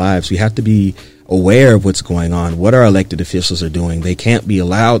normal lives. We have to be aware of what's going on, what our elected officials are doing. They can't be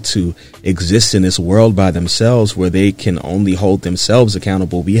allowed to exist in this world by themselves where they can only hold themselves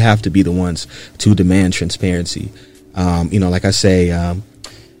accountable. We have to be the ones to demand transparency. You know, like I say,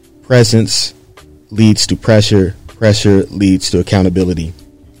 presence leads to pressure leads to accountability.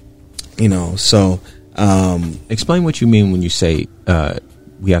 You know, so Explain what you mean when you say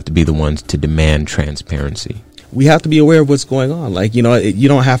we have to be the ones to demand transparency. We have to be aware of what's going on. Like, you know, you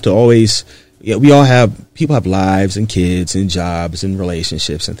don't have to always. Yeah, people have lives and kids and jobs and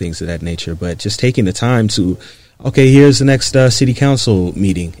relationships and things of that nature. But just taking the time to, okay, here's the next city council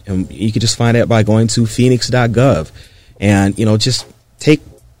meeting, and you can just find out by going to phoenix.gov, and, you know, just take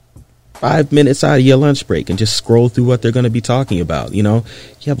 5 minutes out of your lunch break and just scroll through what they're going to be talking about. You know,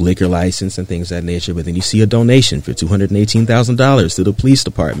 you have liquor license and things of that nature, but then you see a donation for $218,000 to the police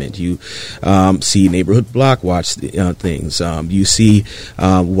department. You see neighborhood block watch things. You see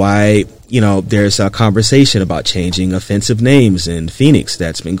why, you know, there's a conversation about changing offensive names in Phoenix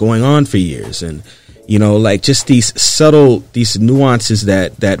that's been going on for years. And, you know, like, just these nuances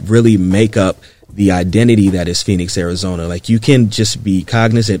that really make up the identity that is Phoenix, Arizona. Like, you can just be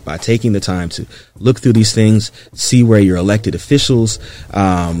cognizant by taking the time to look through these things, see where your elected officials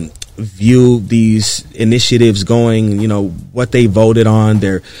view these initiatives going, you know, what they voted on,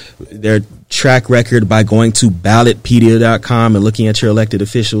 their track record by going to ballotpedia.com and looking at your elected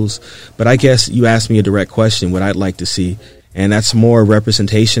officials. But I guess you asked me a direct question, what I'd like to see, and that's more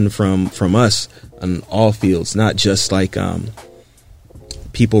representation from us on all fields, not just like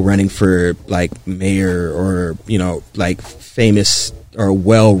people running for like mayor or, you know, like famous or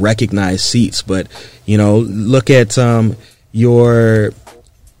well recognized seats, but, you know, look at your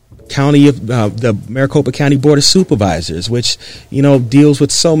county of the Maricopa County Board of Supervisors, which, you know, deals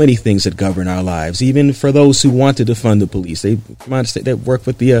with so many things that govern our lives. Even for those who want to defund the police, they work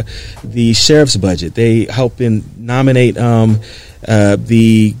with the sheriff's budget. They help nominate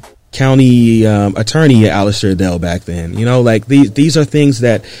the county attorney Alistair Dell back then. You know, like, these are things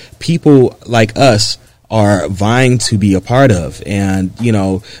that people like us are vying to be a part of, and, you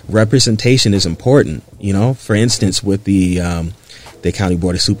know, representation is important. You know, for instance, with the County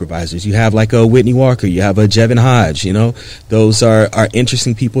Board of Supervisors, you have like a Whitney Walker, you have a Jevin Hodge. You know, those are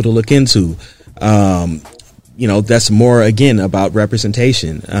interesting people to look into. You know, that's more, again, about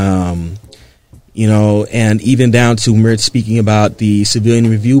representation. You know, and even down to, we're speaking about the Civilian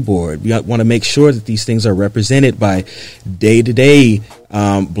Review Board. We want to make sure that these things are represented by day-to-day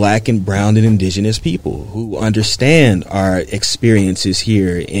black and brown and indigenous people who understand our experiences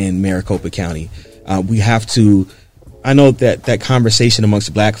here in Maricopa County. We have to, I know that conversation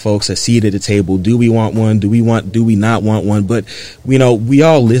amongst black folks, a seat at the table, do we want one? Do we not want one? But, you know, we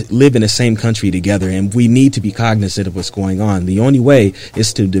all live in the same country together, and we need to be cognizant of what's going on. The only way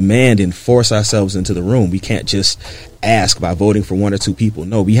is to demand and force ourselves into the room. We can't just ask by voting for one or two people.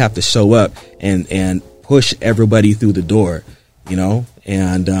 No, we have to show up and push everybody through the door, you know,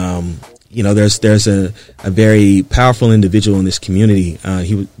 and, you know, there's a very powerful individual in this community.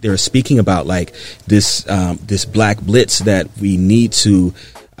 They were speaking about like this Black Blitz that we need to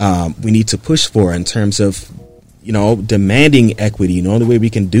push for in terms of demanding equity. The only way we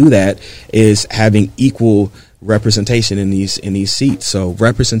can do that is having equal representation in these seats. So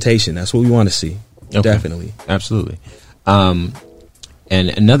representation, that's what we want to see. Okay. Definitely. Absolutely. And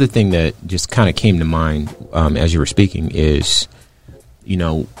another thing that just kind of came to mind as you were speaking is,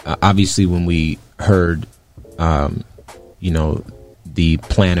 obviously when we heard, the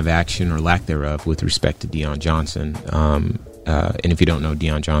plan of action or lack thereof with respect to Deion Johnson. And if you don't know,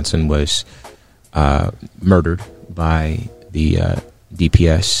 Deion Johnson was murdered by the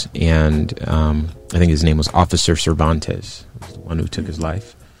DPS, and I think his name was Officer Cervantes, was the one who took his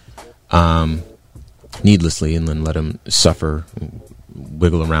life needlessly, and then let him suffer,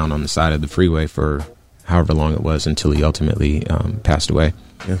 wiggle around on the side of the freeway for however long it was until he ultimately passed away.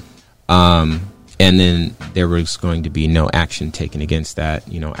 Yeah. And then there was going to be no action taken against that,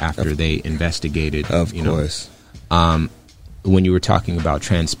 after they investigated. Of course. When you were talking about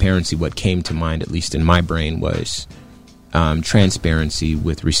transparency, what came to mind, at least in my brain, was transparency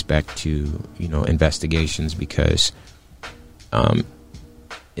with respect to, investigations, because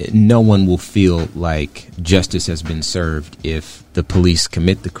no one will feel like justice has been served if the police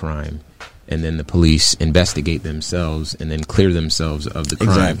commit the crime and then the police investigate themselves and then clear themselves of the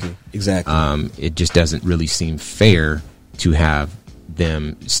crime. Exactly. It just doesn't really seem fair to have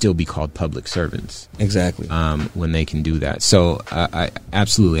them still be called public servants. Exactly. When they can do that. So I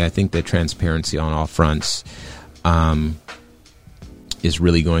absolutely, I think that transparency on all fronts is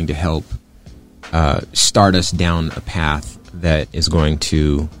really going to help start us down a path that is going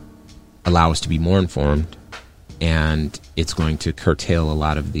to allow us to be more informed, and it's going to curtail a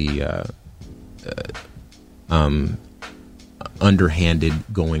lot of the underhanded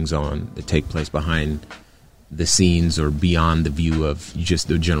goings on that take place behind the scenes or beyond the view of just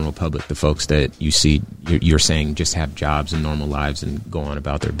the general public, the folks that you see, you're saying just have jobs and normal lives and go on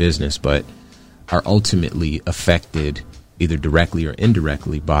about their business, but are ultimately affected either directly or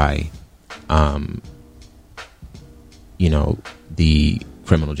indirectly by, the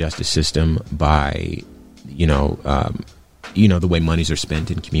criminal justice system, by, the way monies are spent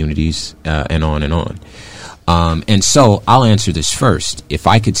in communities, and on and on. And so I'll answer this first. If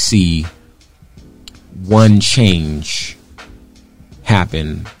I could see one change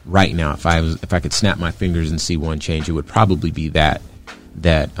happen right now, if I could snap my fingers and see one change, it would probably be that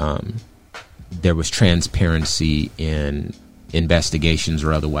there was transparency in investigations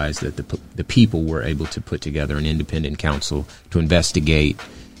or otherwise, that the people were able to put together an independent counsel to investigate,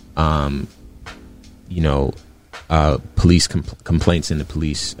 police complaints into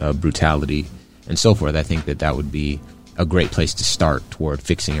police brutality and so forth. I think that would be a great place to start toward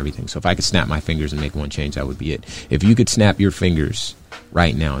fixing everything. So if I could snap my fingers and make one change, that would be it. If you could snap your fingers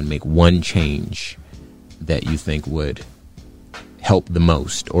right now and make one change that you think would help the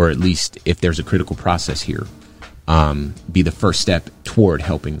most, or at least if there's a critical process here, be the first step toward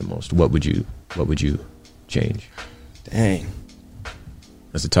helping the most, what would you change? Dang,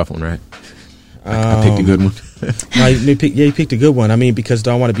 that's a tough one, right? I picked a good one. No, you picked a good one. I mean, because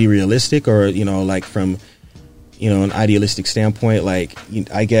do I want to be realistic, or like from an idealistic standpoint? Like,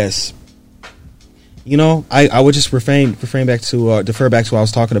 I guess, I would just defer back to what I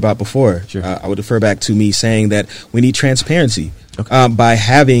was talking about before. Sure. I would defer back to me saying that we need transparency, okay, by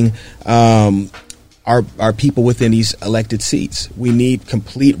having our people within these elected seats. We need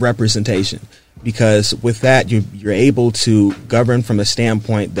complete representation, because with that, you're able to govern from a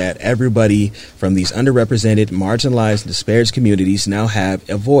standpoint that everybody from these underrepresented, marginalized, disparaged communities now have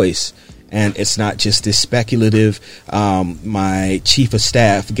a voice. And it's not just this speculative, my chief of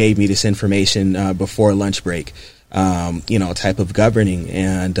staff gave me this information before lunch break, type of governing.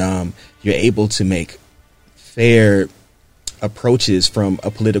 And you're able to make fair approaches from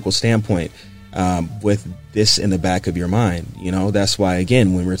a political standpoint with this in the back of your mind. That's why,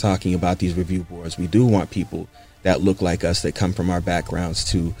 again, when we're talking about these review boards, we do want people that look like us, that come from our backgrounds,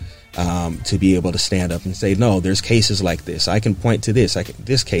 to be able to stand up and say, no, there's cases like this. I can point to this. I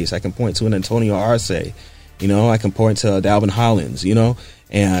can point to an Antonio Arce. I can point to Dalvin Hollins.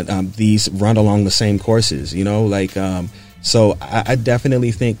 And these run along the same courses. So I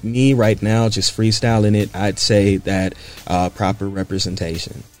definitely think, me right now, just freestyling it, I'd say that proper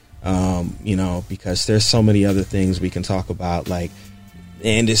representation. Because there's so many other things we can talk about, like,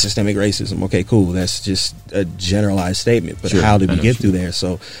 and it's systemic racism. Okay, cool. That's just a generalized statement, but sure, how did we get through there?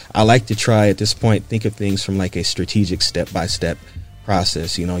 So I like to try at this point, think of things from like a strategic step-by-step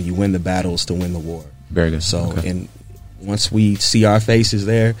process. You win the battles to win the war. Very good. So, okay. And once we see our faces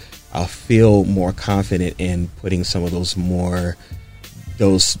there, I'll feel more confident in putting some of those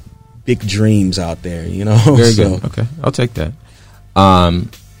big dreams out there, Very good. Okay. I'll take that.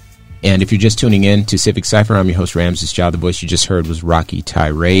 And if you're just tuning in to Civic Cypher, I'm your host, Ramses Ja. The voice you just heard was Rocky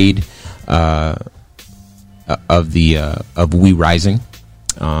Tirade of We Rising,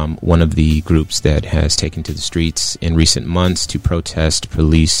 one of the groups that has taken to the streets in recent months to protest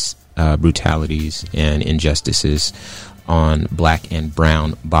police brutalities and injustices on black and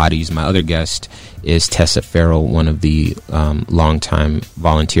brown bodies. My other guest is Tessa Farrell, one of the longtime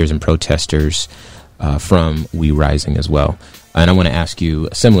volunteers and protesters from We Rising as well. And I want to ask you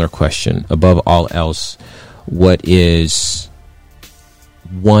a similar question. Above all else, what is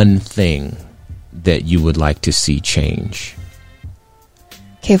one thing that you would like to see change?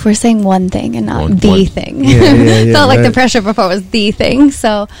 Okay, if we're saying one thing and not the thing. Yeah, Felt like the pressure before was the thing.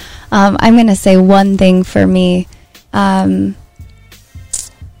 So I'm going to say one thing for me. Well,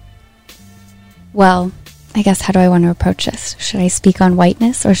 I guess how do I want to approach this? Should I speak on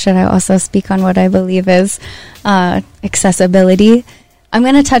whiteness, or should I also speak on what I believe is accessibility? I'm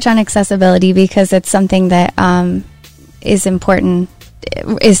going to touch on accessibility because it's something that is important.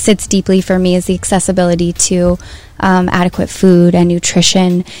 It sits deeply for me, is the accessibility to adequate food and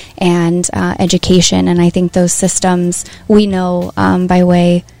nutrition and education. And I think those systems, we know by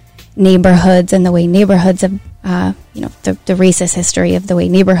way neighborhoods and the way neighborhoods have, the racist history of the way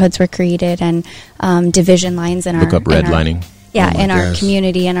neighborhoods were created and division lines in Look up redlining. Our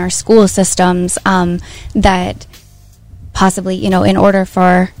community and our school systems, that possibly, in order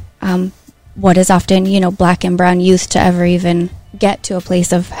for what is often, black and brown youth to ever even get to a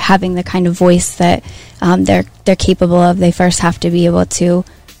place of having the kind of voice that they're capable of, they first have to be able to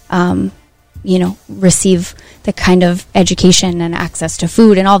receive the kind of education and access to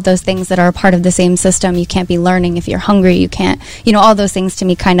food and all of those things that are a part of the same system. You can't be learning if you're hungry. You can't, all those things to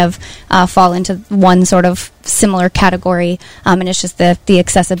me kind of fall into one sort of similar category. And it's just the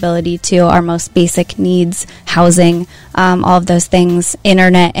accessibility to our most basic needs, housing, all of those things,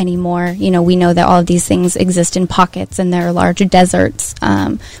 internet anymore. We know that all of these things exist in pockets, and there are large deserts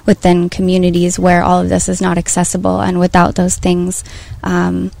within communities where all of this is not accessible. And without those things,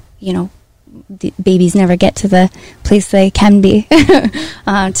 the babies never get to the place they can be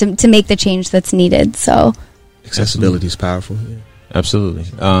to make the change that's needed. So accessibility is powerful. Yeah. Absolutely.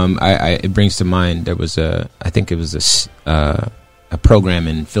 It brings to mind, there was a program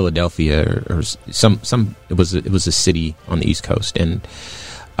in Philadelphia or it was a city on the East Coast, and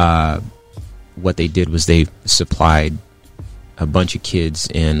what they did was they supplied a bunch of kids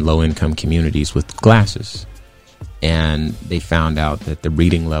in low income communities with glasses. And they found out that the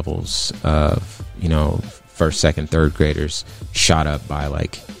reading levels of, first, second, third graders shot up by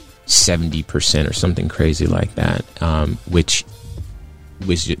like 70% or something crazy like that, which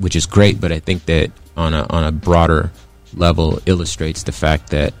is great. But I think that on a broader level illustrates the fact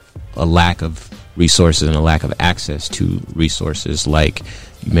that a lack of resources and a lack of access to resources, like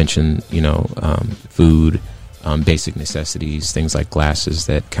you mentioned, food, basic necessities, things like glasses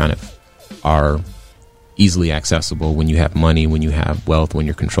that kind of are easily accessible when you have money, when you have wealth, when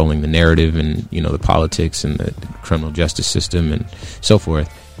you're controlling the narrative and the politics and the criminal justice system and so forth.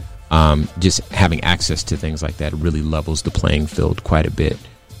 Just having access to things like that really levels the playing field quite a bit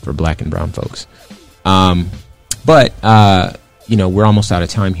for black and brown folks. But we're almost out of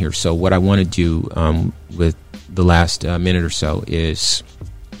time here. So what I want to do with the last minute or so is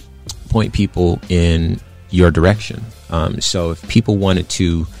point people in your direction. So if people wanted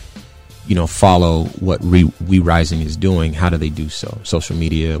to follow what We Rising is doing, how do they do so? Social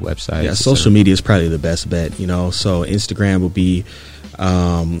media, websites? Yeah, social media is probably the best bet, So Instagram will be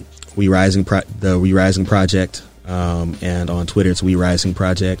the We Rising Project, and on Twitter it's We Rising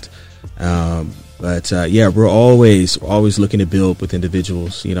Project. But we're always looking to build with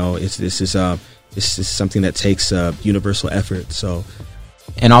individuals. This is something that takes universal effort. So,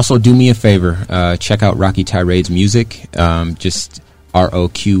 and also do me a favor, check out Rocky Tirade's music. Just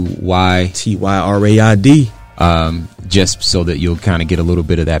ROQYTYRAID, just so that you'll kind of get a little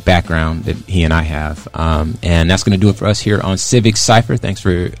bit of that background that he and I have. And that's going to do it for us here on Civic Cypher. Thanks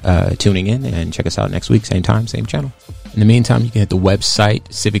for tuning in, and check us out next week, same time, same channel. In the meantime, you can hit the website,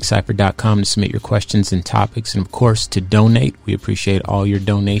 civiccypher.com, to submit your questions and topics. And, of course, to donate. We appreciate all your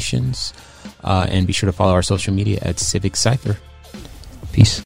donations. And be sure to follow our social media at Civic Cypher. Peace.